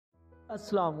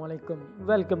Assalamu alaikum.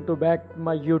 Welcome to back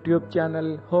my YouTube channel.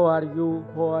 How are you?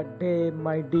 How are day,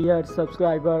 my dear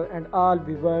subscriber and all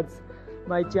viewers?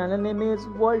 My channel name is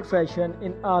World Fashion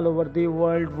in all over the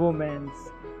world women's.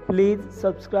 Please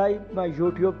subscribe my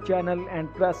YouTube channel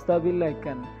and press the bell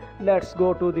icon. Let's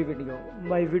go to the video.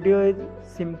 My video is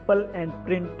simple and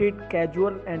printed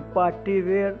casual and party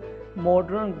wear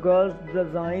modern girls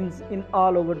designs in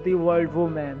all over the world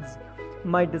women's.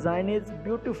 My design is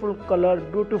beautiful color,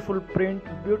 beautiful print,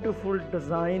 beautiful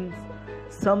designs,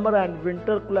 summer and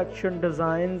winter collection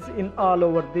designs in all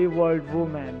over the world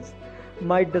women's.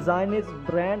 My design is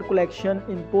brand collection,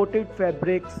 imported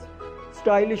fabrics,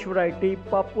 stylish variety,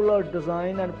 popular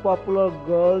design and popular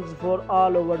girls for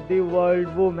all over the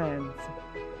world women's.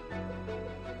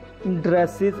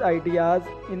 Dresses ideas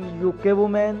in UK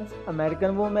women's,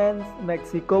 American women's,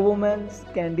 Mexico women's,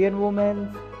 Canadian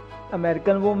women's,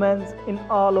 American women's in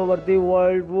all over the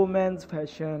world women's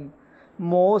fashion.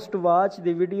 Most watch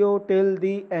the video till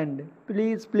the end.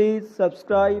 Please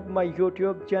subscribe my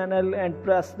YouTube channel and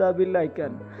press the bell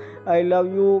icon. I love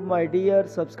you my dear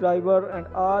subscriber and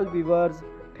all viewers.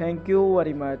 Thank you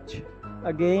very much.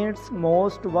 Again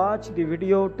most watch the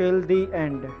video till the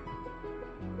end.